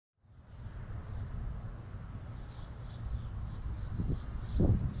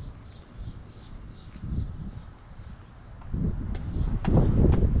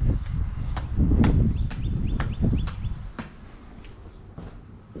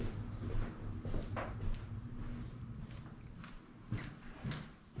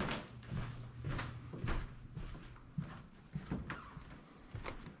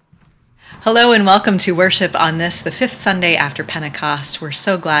Hello and welcome to worship on this, the fifth Sunday after Pentecost. We're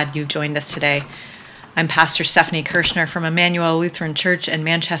so glad you've joined us today. I'm Pastor Stephanie Kershner from Emanuel Lutheran Church in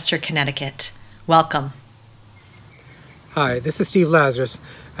Manchester, Connecticut. Welcome. Hi, this is Steve Lazarus.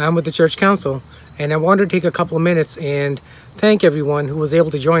 I'm with the Church Council, and I wanted to take a couple of minutes and thank everyone who was able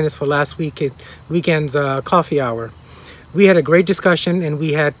to join us for last weekend's coffee hour. We had a great discussion, and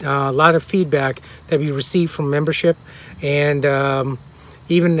we had a lot of feedback that we received from membership, and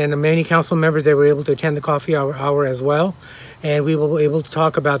even the many council members that were able to attend the coffee hour as well. And we were able to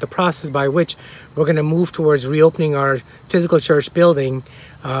talk about the process by which we're going to move towards reopening our physical church building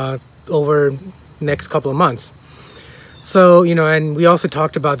over the next couple of months. So, and we also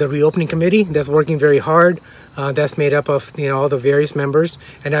talked about the reopening committee that's working very hard. That's made up of, all the various members.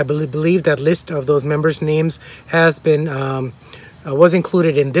 And I believe that list of those members' names has been, was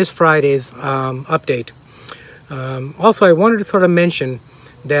included in this Friday's update. Also, I wanted to sort of mention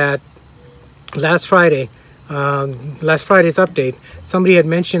that last Friday's update, somebody had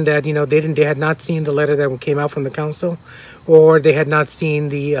mentioned that, they had not seen the letter that came out from the council, or they had not seen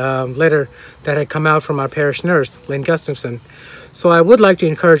the letter that had come out from our parish nurse, Lynn Gustafson. So I would like to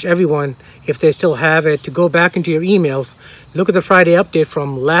encourage everyone, if they still have it, to go back into your emails, look at the Friday update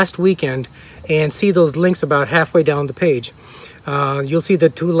from last weekend, and see those links about halfway down the page. You'll see the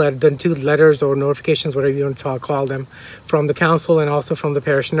two letters or notifications, whatever you want to call them, from the council and also from the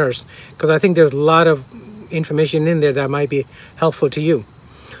parish nurse, because I think there's a lot of information in there that might be helpful to you.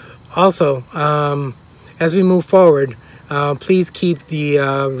 Also, as we move forward, please keep the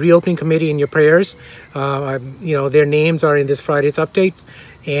reopening committee in your prayers. Their names are in this Friday's update,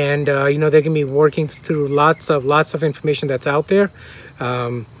 and they're going to be working through lots of information that's out there.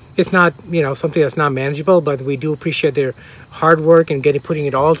 It's not something that's not manageable, but we do appreciate their hard work and putting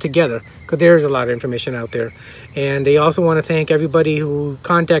it all together, because there's a lot of information out there. And they also want to thank everybody who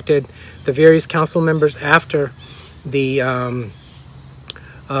contacted the various council members after the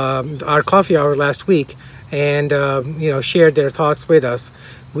our coffee hour last week, and shared their thoughts with us.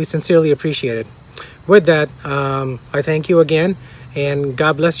 We sincerely appreciate it. With that, I thank you again, and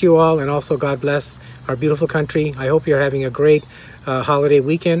God bless you all, and also God bless our beautiful country. I hope you're having a great holiday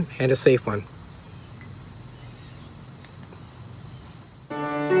weekend and a safe one.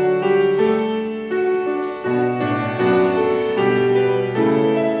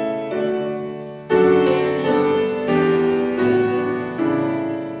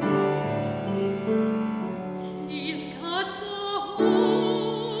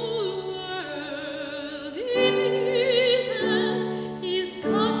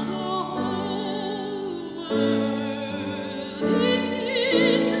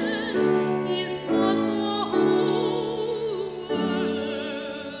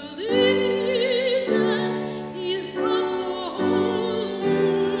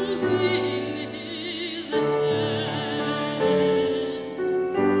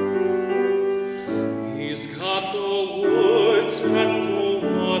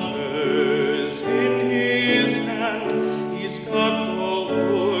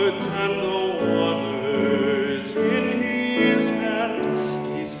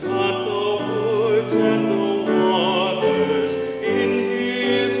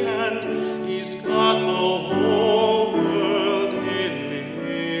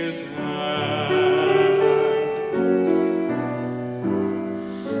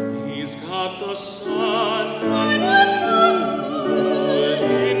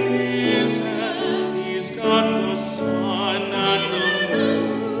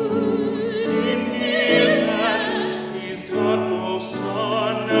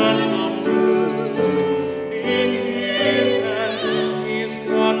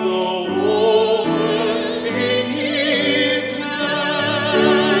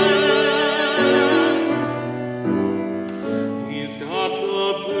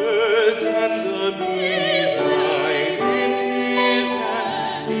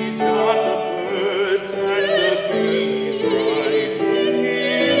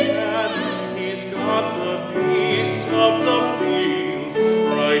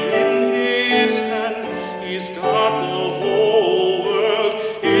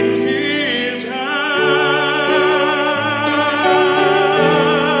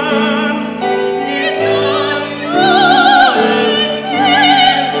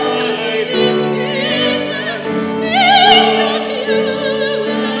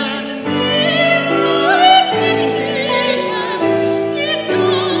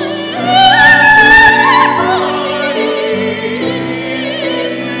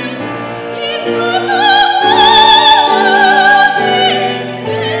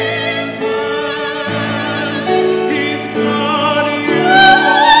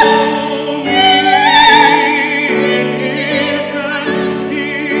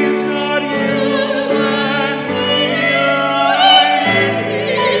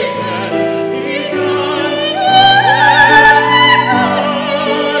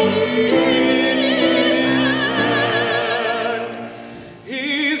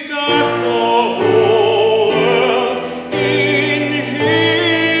 got the whole world in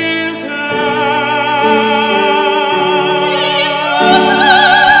his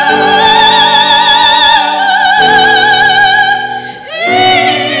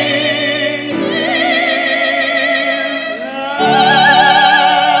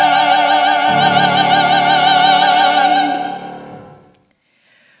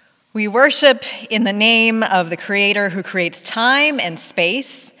We worship in the name of the Creator who creates time and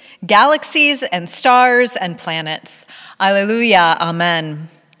space, galaxies and stars and planets. Alleluia, amen.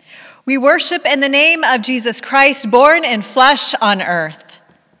 We worship in the name of Jesus Christ, born in flesh on earth.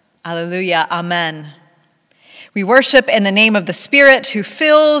 Alleluia, amen. We worship in the name of the Spirit who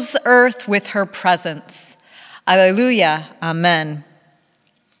fills earth with her presence. Alleluia, amen.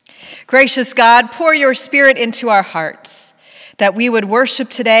 Gracious God, pour your Spirit into our hearts, that we would worship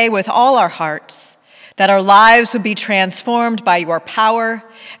today with all our hearts, that our lives would be transformed by your power,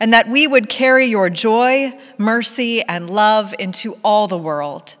 and that we would carry your joy, mercy, and love into all the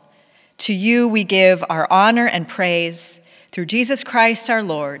world. To you we give our honor and praise through Jesus Christ our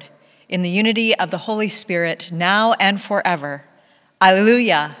Lord, in the unity of the Holy Spirit, now and forever.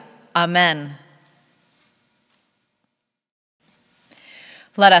 Alleluia. Amen.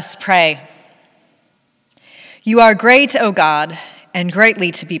 Let us pray. You are great, O God, and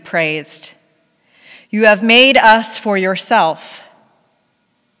greatly to be praised. You have made us for yourself,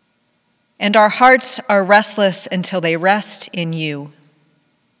 and our hearts are restless until they rest in you.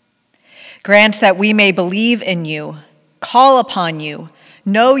 Grant that we may believe in you, call upon you,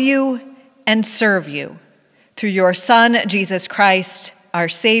 know you, and serve you, through your Son, Jesus Christ, our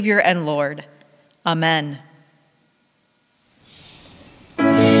Savior and Lord. Amen.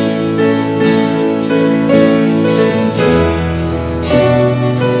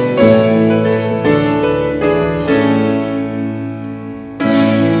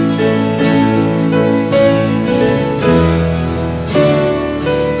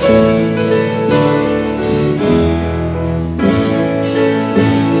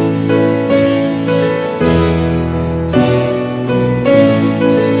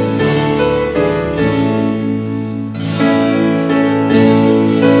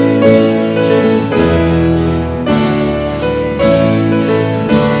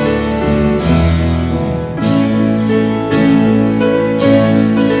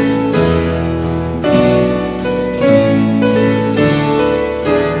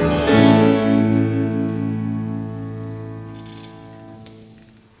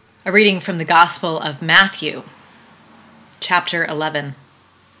 A reading from the Gospel of Matthew, chapter 11.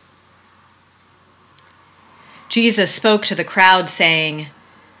 Jesus spoke to the crowd, saying,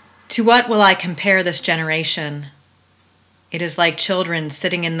 "To what will I compare this generation? It is like children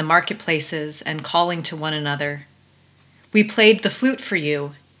sitting in the marketplaces and calling to one another. We played the flute for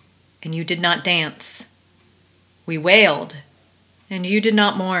you, and you did not dance. We wailed, and you did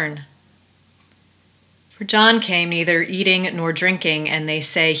not mourn. For John came neither eating nor drinking, and they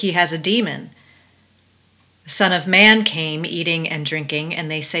say he has a demon. The Son of Man came eating and drinking, and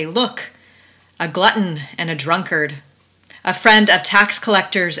they say, 'Look, a glutton and a drunkard, a friend of tax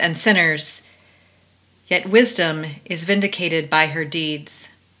collectors and sinners.' Yet wisdom is vindicated by her deeds."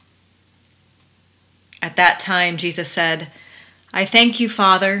 At that time Jesus said, "I thank you,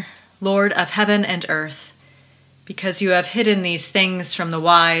 Father, Lord of heaven and earth, because you have hidden these things from the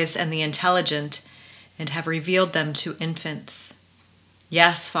wise and the intelligent, and have revealed them to infants.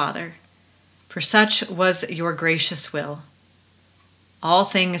 Yes, Father, for such was your gracious will. All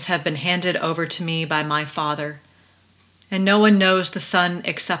things have been handed over to me by my Father, and no one knows the Son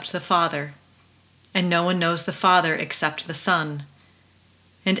except the Father, and no one knows the Father except the Son,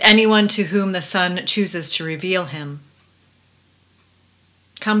 and anyone to whom the Son chooses to reveal him.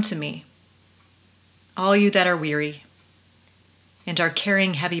 Come to me, all you that are weary and are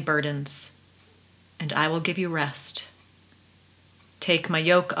carrying heavy burdens, and I will give you rest. Take my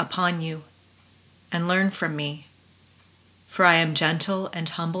yoke upon you and learn from me, for I am gentle and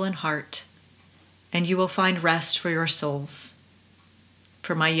humble in heart, and you will find rest for your souls.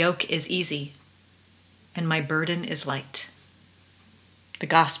 For my yoke is easy, and my burden is light." The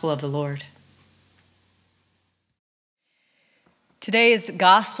Gospel of the Lord. Today's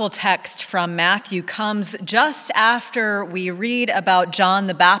gospel text from Matthew comes just after we read about John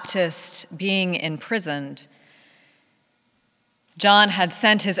the Baptist being imprisoned. John had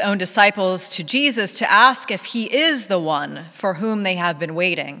sent his own disciples to Jesus to ask if he is the one for whom they have been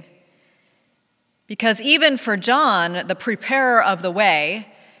waiting. Because even for John, the preparer of the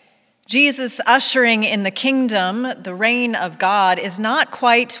way, Jesus ushering in the kingdom, the reign of God, is not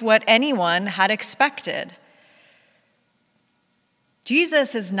quite what anyone had expected.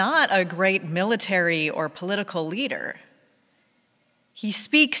 Jesus is not a great military or political leader. He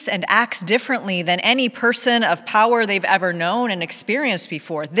speaks and acts differently than any person of power they've ever known and experienced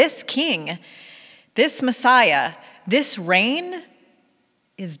before. This king, this Messiah, this reign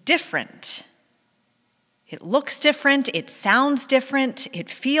is different. It looks different, it sounds different, it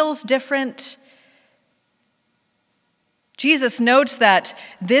feels different. Jesus notes that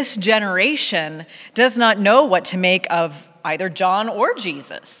this generation does not know what to make of either John or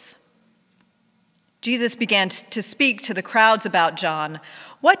Jesus. Jesus began to speak to the crowds about John.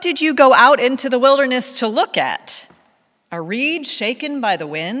 What did you go out into the wilderness to look at? A reed shaken by the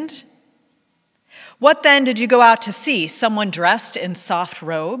wind? What then did you go out to see? Someone dressed in soft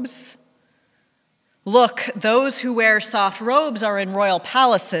robes? Look, those who wear soft robes are in royal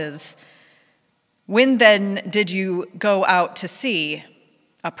palaces. When then did you go out to see?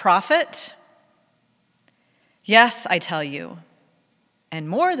 A prophet? Yes, I tell you, and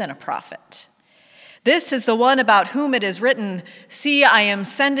more than a prophet. This is the one about whom it is written, "See, I am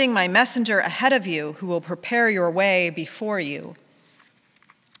sending my messenger ahead of you who will prepare your way before you."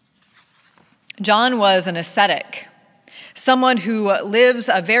 John was an ascetic, someone who lives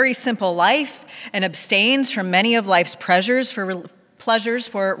a very simple life and abstains from many of life's pleasures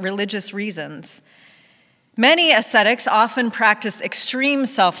for religious reasons. Many ascetics often practice extreme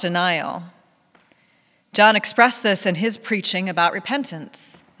self-denial. John expressed this in his preaching about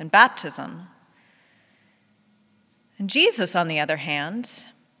repentance and baptism. And Jesus, on the other hand,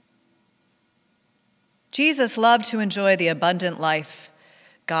 Jesus loved to enjoy the abundant life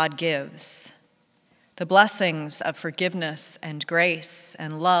God gives, the blessings of forgiveness and grace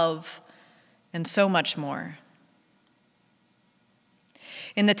and love and so much more.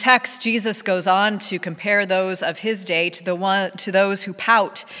 In the text, Jesus goes on to compare those of his day to those who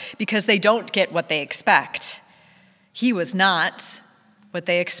pout because they don't get what they expect. He was not what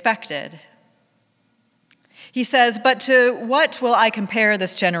they expected. He says, "But to what will I compare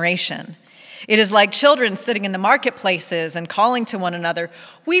this generation? It is like children sitting in the marketplaces and calling to one another,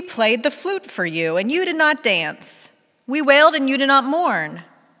 'We played the flute for you, and you did not dance. We wailed, and you did not mourn.'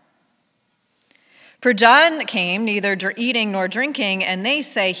 For John came neither eating nor drinking, and they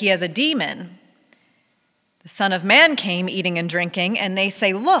say he has a demon. The Son of Man came eating and drinking, and they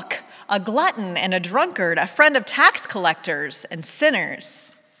say, 'Look, a glutton and a drunkard, a friend of tax collectors and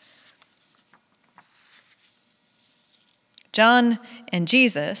sinners.'" John and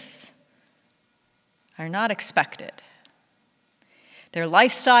Jesus are not expected. Their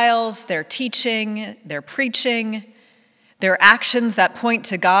lifestyles, their teaching, their preaching, their actions that point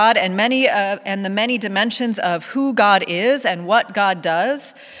to God and the many dimensions of who God is and what God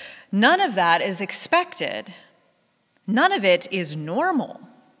does, none of that is expected. None of it is normal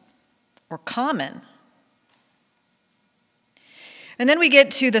or common. And then we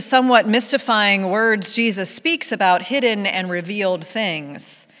get to the somewhat mystifying words Jesus speaks about hidden and revealed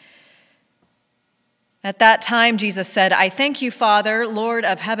things. At that time, Jesus said, "I thank you, Father, Lord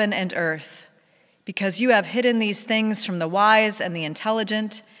of heaven and earth, because you have hidden these things from the wise and the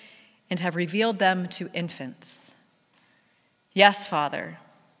intelligent and have revealed them to infants. Yes, Father,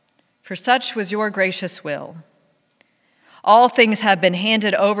 for such was your gracious will. All things have been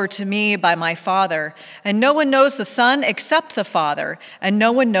handed over to me by my Father, and no one knows the Son except the Father, and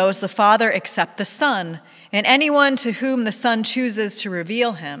no one knows the Father except the Son, and anyone to whom the Son chooses to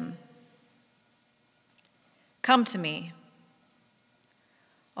reveal him. Come to me,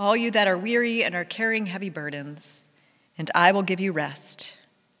 all you that are weary and are carrying heavy burdens, and I will give you rest.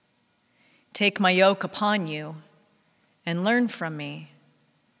 Take my yoke upon you and learn from me,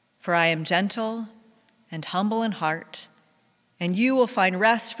 for I am gentle and humble in heart, and you will find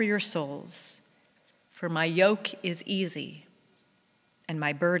rest for your souls. For my yoke is easy and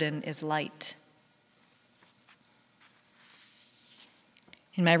my burden is light."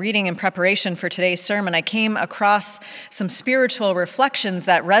 In my reading in preparation for today's sermon, I came across some spiritual reflections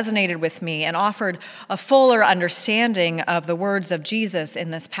that resonated with me and offered a fuller understanding of the words of Jesus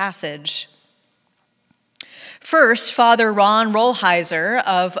in this passage. First, Father Ron Rolheiser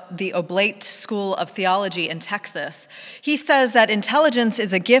of the Oblate School of Theology in Texas, he says that intelligence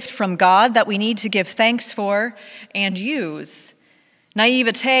is a gift from God that we need to give thanks for and use.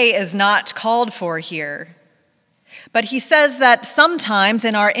 Naivete is not called for here. But he says that sometimes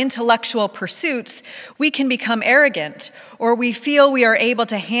in our intellectual pursuits, we can become arrogant, or we feel we are able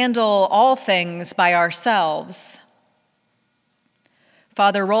to handle all things by ourselves.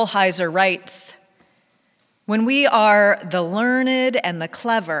 Father Rolheiser writes, "When we are the learned and the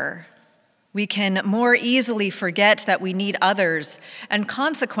clever, We can more easily forget that we need others, and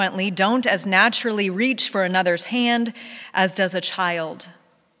consequently don't as naturally reach for another's hand as does a child.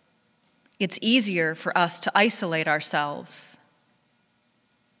 It's easier for us to isolate ourselves.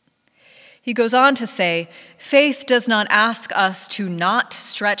 He goes on to say, faith does not ask us to not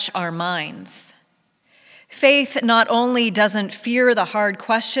stretch our minds. Faith not only doesn't fear the hard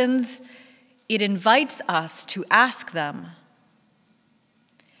questions, it invites us to ask them.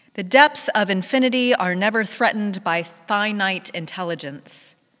 The depths of infinity are never threatened by finite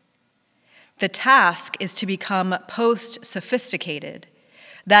intelligence. The task is to become post-sophisticated,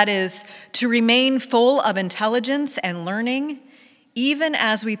 that is, to remain full of intelligence and learning, even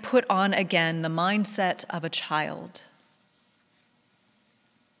as we put on again the mindset of a child.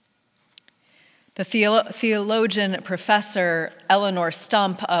 The theologian professor Eleanor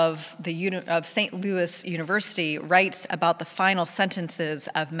Stump of St. Louis University writes about the final sentences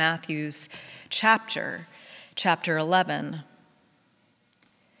of Matthew's chapter 11.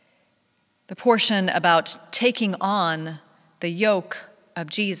 The portion about taking on the yoke of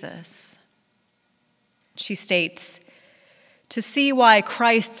Jesus. She states, "To see why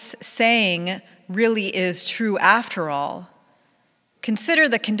Christ's saying really is true after all, consider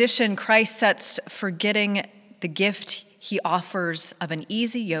the condition Christ sets for getting the gift he offers of an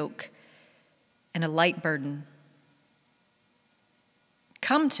easy yoke and a light burden.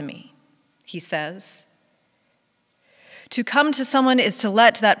 Come to me, he says. To come to someone is to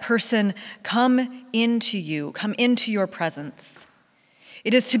let that person come into you, come into your presence.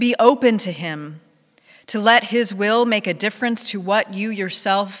 It is to be open to him, to let his will make a difference to what you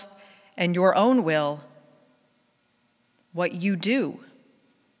yourself and your own will, what you do.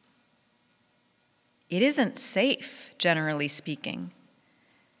 It isn't safe, generally speaking.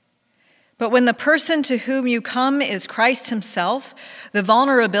 But when the person to whom you come is Christ himself, the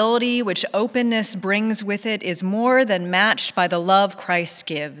vulnerability which openness brings with it is more than matched by the love Christ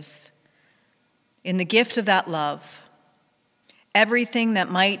gives. In the gift of that love, everything that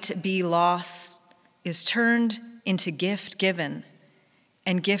might be lost is turned into gift given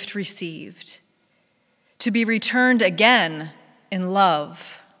and gift received, to be returned again in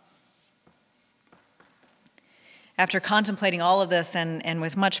love. After contemplating all of this and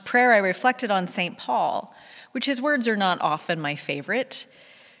with much prayer, I reflected on St. Paul, which his words are not often my favorite.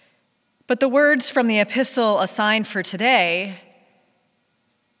 But the words from the epistle assigned for today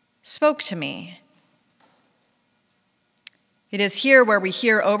spoke to me. It is here where we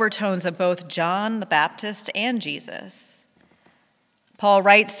hear overtones of both John the Baptist and Jesus. Paul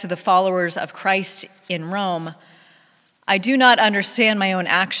writes to the followers of Christ in Rome, "I do not understand my own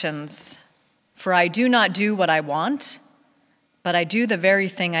actions, for I do not do what I want, but I do the very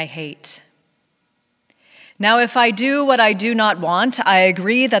thing I hate. Now if I do what I do not want, I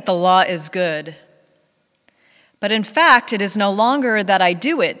agree that the law is good. But in fact, it is no longer that I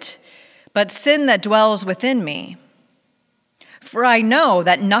do it, but sin that dwells within me. For I know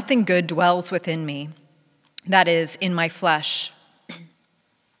that nothing good dwells within me, that is, in my flesh.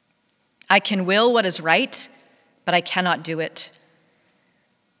 I can will what is right, but I cannot do it.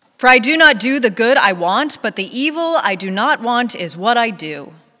 For I do not do the good I want, but the evil I do not want is what I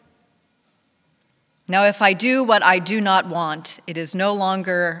do. Now if I do what I do not want, it is no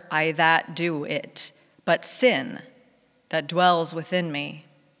longer I that do it, but sin that dwells within me.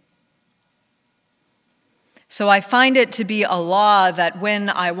 So I find it to be a law that when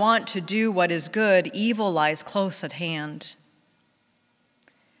I want to do what is good, evil lies close at hand.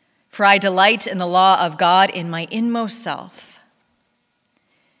 For I delight in the law of God in my inmost self.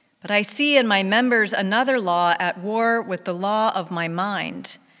 But I see in my members another law at war with the law of my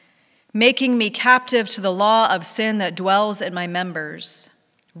mind, making me captive to the law of sin that dwells in my members.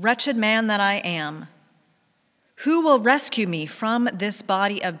 Wretched man that I am, who will rescue me from this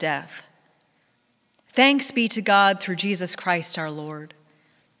body of death? Thanks be to God through Jesus Christ our Lord."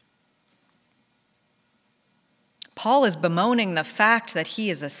 Paul is bemoaning the fact that he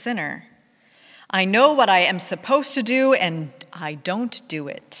is a sinner. I know what I am supposed to do, and I don't do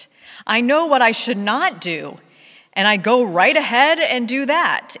it. I know what I should not do, and I go right ahead and do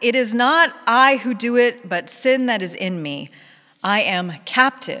that. It is not I who do it, but sin that is in me. I am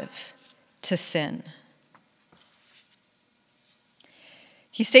captive to sin.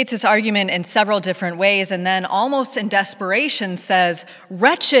 He states this argument in several different ways, and then almost in desperation says,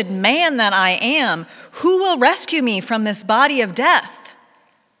 "Wretched man that I am, who will rescue me from this body of death?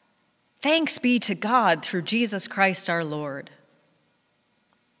 Thanks be to God through Jesus Christ our Lord."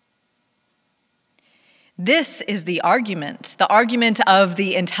 This is the argument of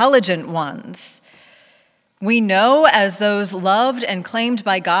the intelligent ones. We know, as those loved and claimed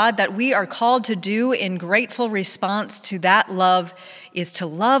by God, that we are called to do in grateful response to that love is to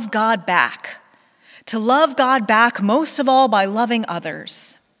love God back. To love God back most of all by loving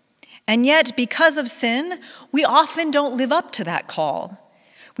others. And yet, because of sin, we often don't live up to that call.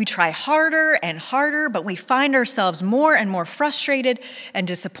 We try harder and harder, but we find ourselves more and more frustrated and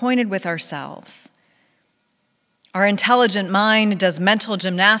disappointed with ourselves. Our intelligent mind does mental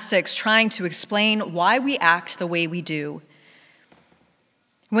gymnastics trying to explain why we act the way we do.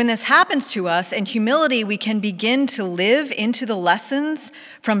 When this happens to us, in humility, we can begin to live into the lessons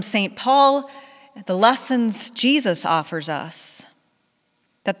from St. Paul, the lessons Jesus offers us.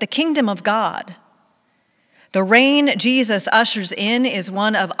 That the kingdom of God, the reign Jesus ushers in, is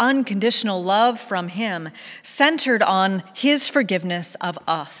one of unconditional love from him, centered on his forgiveness of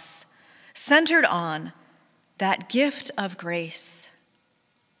us, centered on that gift of grace,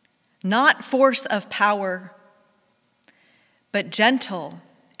 not force of power, but gentle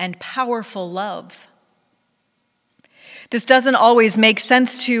and powerful love. This doesn't always make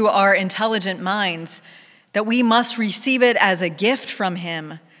sense to our intelligent minds, that we must receive it as a gift from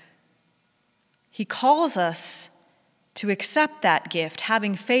him. He calls us to accept that gift,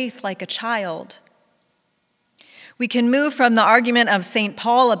 having faith like a child. We can move from the argument of St.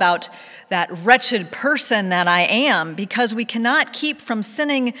 Paul about that wretched person that I am, because we cannot keep from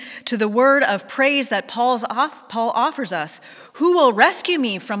sinning, to the word of praise that Paul offers us. Who will rescue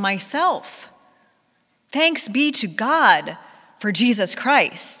me from myself? Thanks be to God for Jesus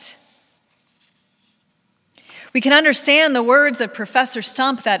Christ. We can understand the words of Professor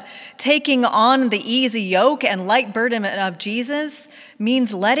Stump that taking on the easy yoke and light burden of Jesus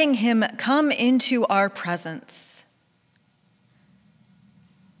means letting him come into our presence.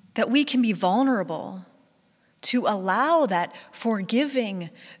 That we can be vulnerable to allow that forgiving,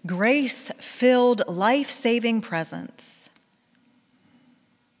 grace-filled, life-saving presence.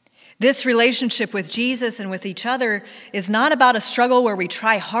 This relationship with Jesus and with each other is not about a struggle where we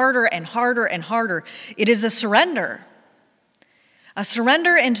try harder and harder and harder. It is a surrender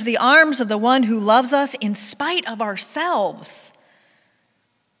into the arms of the one who loves us in spite of ourselves.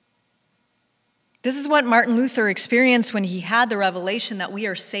 This is what Martin Luther experienced when he had the revelation that we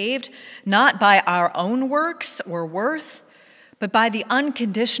are saved not by our own works or worth, but by the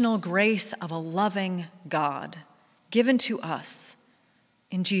unconditional grace of a loving God given to us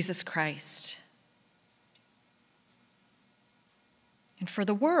in Jesus Christ. And for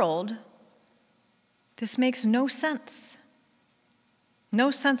the world, this makes no sense. No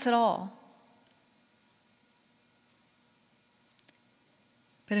sense at all.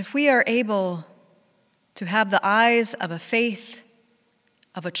 But if we are able to have the eyes of a faith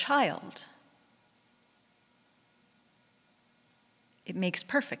of a child, it makes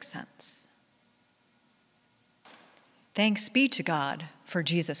perfect sense. Thanks be to God for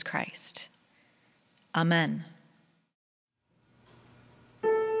Jesus Christ. Amen.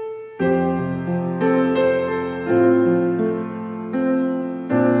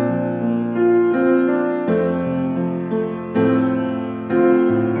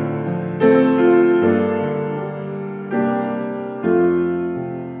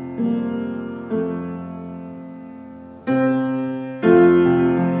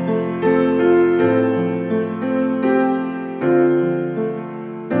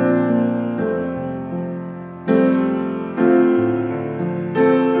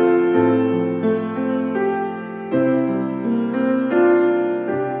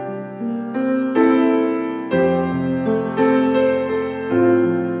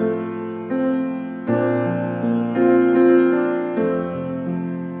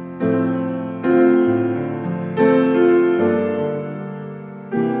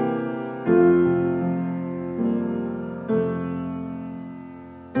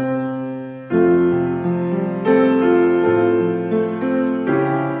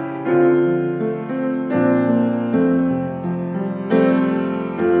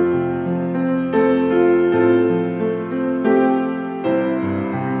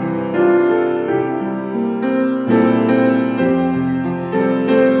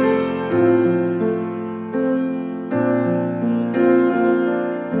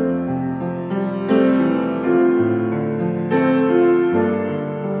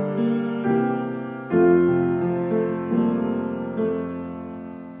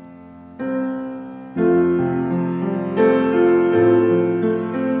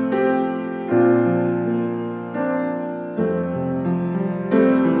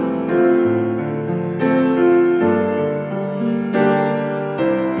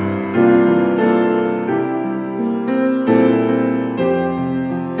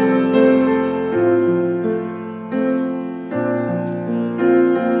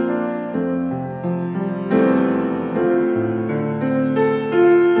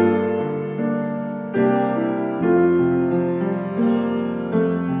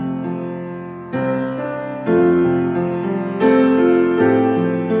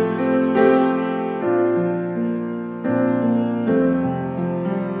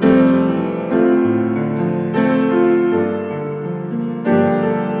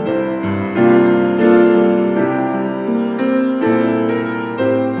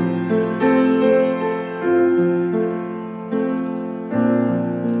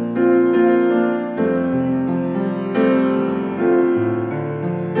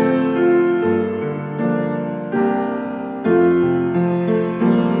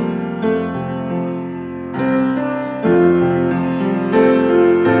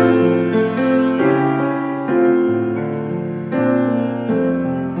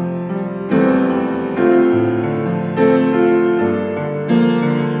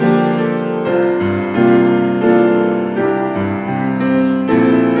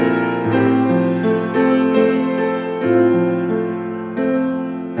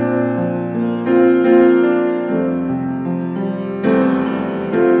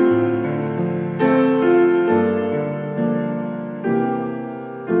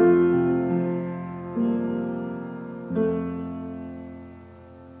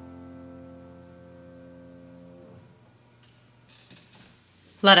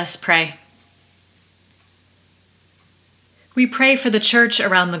 Let us pray. We pray for the church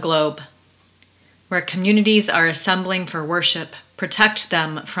around the globe. Where communities are assembling for worship, protect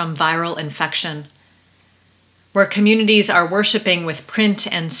them from viral infection. Where communities are worshiping with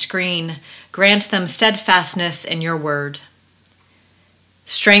print and screen, grant them steadfastness in your word.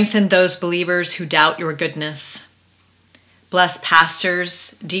 Strengthen those believers who doubt your goodness. Bless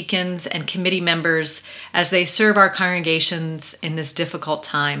pastors, deacons, and committee members as they serve our congregations in this difficult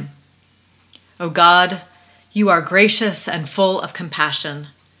time. O God, you are gracious and full of compassion.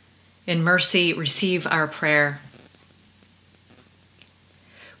 In mercy, receive our prayer.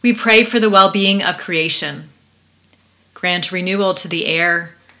 We pray for the well-being of creation. Grant renewal to the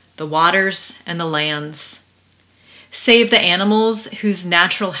air, the waters, and the lands. Save the animals whose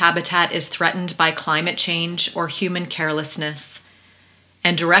natural habitat is threatened by climate change or human carelessness,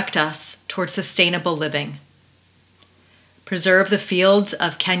 and direct us toward sustainable living. Preserve the fields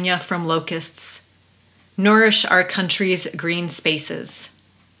of Kenya from locusts. Nourish our country's green spaces.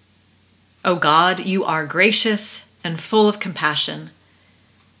 O God, you are gracious and full of compassion.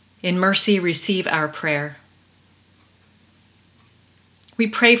 In mercy, receive our prayer. We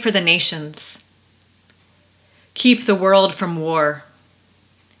pray for the nations. Keep the world from war.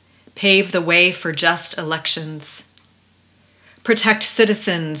 Pave the way for just elections. Protect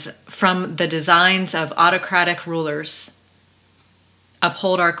citizens from the designs of autocratic rulers.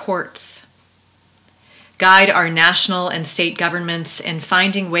 Uphold our courts. Guide our national and state governments in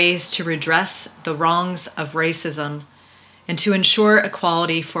finding ways to redress the wrongs of racism and to ensure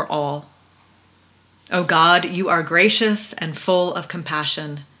equality for all. O God, you are gracious and full of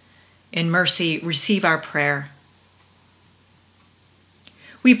compassion. In mercy, receive our prayer.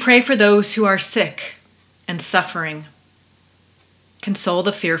 We pray for those who are sick and suffering. Console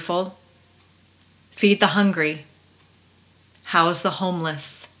the fearful. Feed the hungry. House the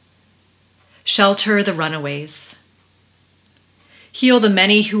homeless. Shelter the runaways. Heal the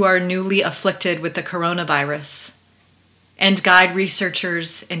many who are newly afflicted with the coronavirus, and guide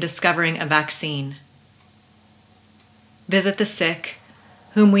researchers in discovering a vaccine. Visit the sick,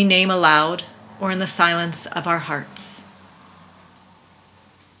 whom we name aloud or in the silence of our hearts.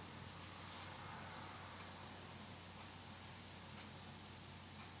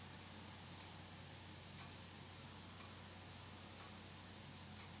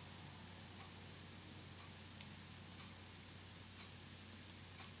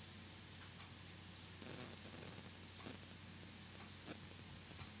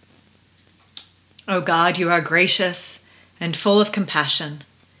 O God, you are gracious and full of compassion.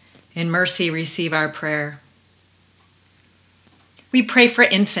 In mercy, receive our prayer. We pray for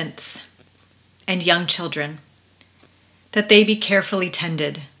infants and young children, that they be carefully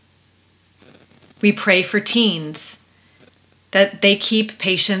tended. We pray for teens, that they keep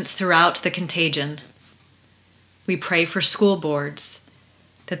patience throughout the contagion. We pray for school boards,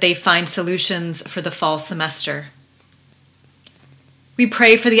 that they find solutions for the fall semester. We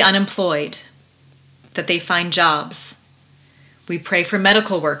pray for the unemployed, that they find jobs. We pray for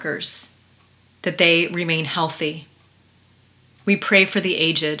medical workers, that they remain healthy. We pray for the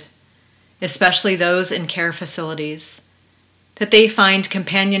aged, especially those in care facilities, that they find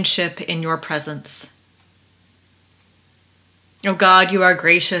companionship in your presence. O God, you are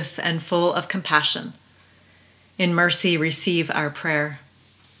gracious and full of compassion. In mercy, receive our prayer.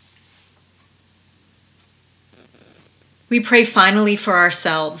 We pray finally for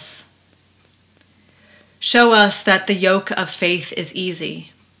ourselves. Show us that the yoke of faith is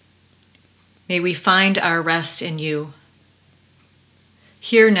easy. May we find our rest in you.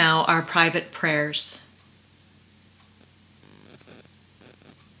 Hear now our private prayers.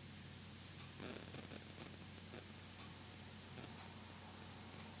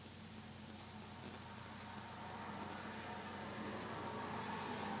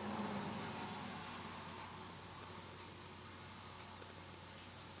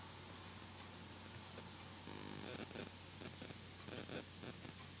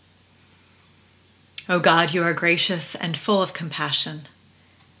 O God, you are gracious and full of compassion.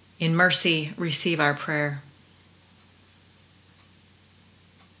 In mercy, receive our prayer.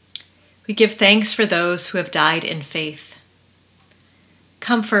 We give thanks for those who have died in faith.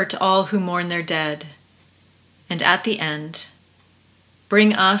 Comfort all who mourn their dead, and at the end,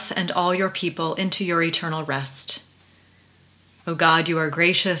 bring us and all your people into your eternal rest. O God, you are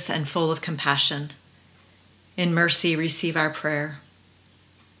gracious and full of compassion. In mercy, receive our prayer.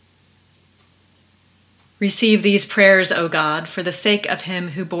 Receive these prayers, O God, for the sake of him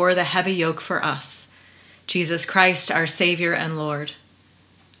who bore the heavy yoke for us, Jesus Christ, our Savior and Lord.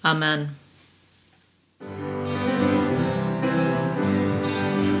 Amen.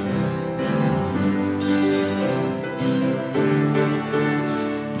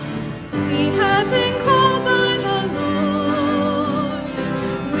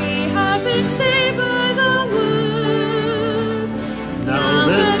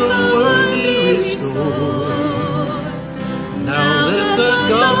 Now let the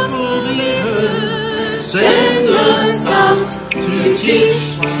gospel be heard. Send us out to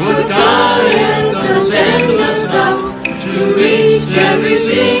teach what God has done. Send us out to reach every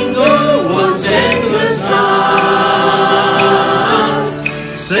single one. Send us out.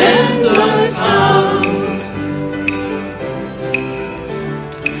 Send us out.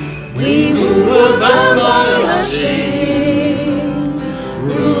 We who were bound by our shame,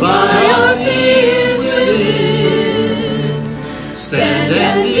 ruled by our fears within, stand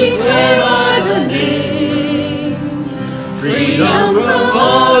and declare by the name, freedom from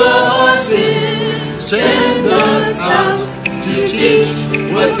all of our sin. Send us out to teach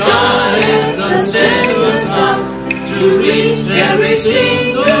what God has done. Send us out to reach every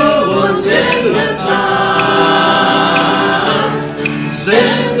single one. Send us out.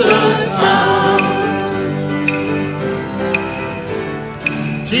 Send us out.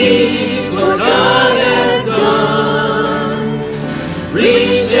 Teach what God has done.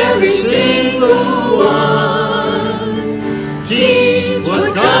 Reach every single one. Teach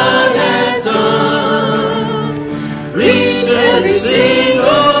what God has done. Reach every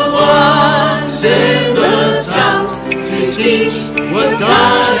single one. Send us out to teach what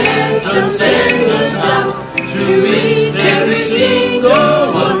God has done. Send us out to reach every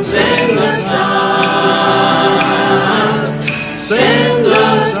single one. Send us out. Send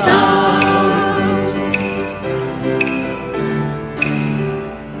us out.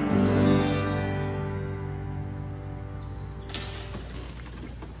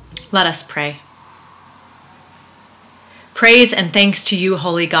 Let us pray. Praise and thanks to you,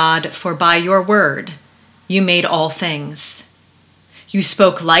 Holy God, for by your word you made all things. You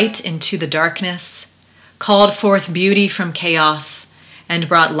spoke light into the darkness, called forth beauty from chaos, and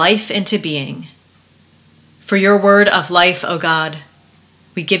brought life into being. For your word of life, O God,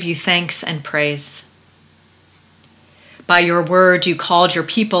 we give you thanks and praise. By your word you called your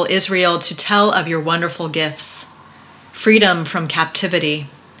people Israel to tell of your wonderful gifts, freedom from captivity,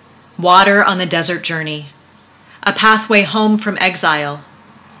 water on the desert journey, a pathway home from exile,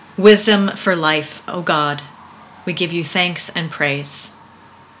 wisdom for life, O God. We give you thanks and praise.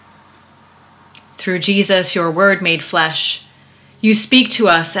 Through Jesus, your word made flesh, you speak to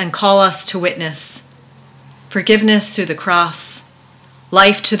us and call us to witness forgiveness through the cross,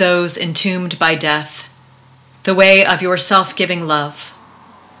 life to those entombed by death, the way of your self-giving love.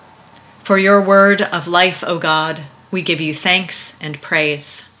 For your word of life, O God, we give you thanks and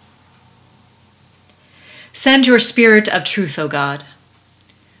praise. Send your spirit of truth, O God.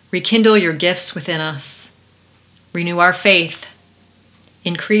 Rekindle your gifts within us. Renew our faith,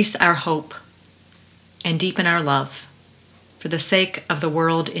 increase our hope, and deepen our love for the sake of the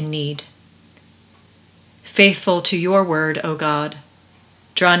world in need. Faithful to your word, O God,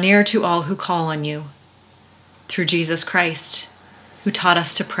 draw near to all who call on you, through Jesus Christ, who taught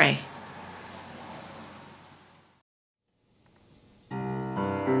us to pray.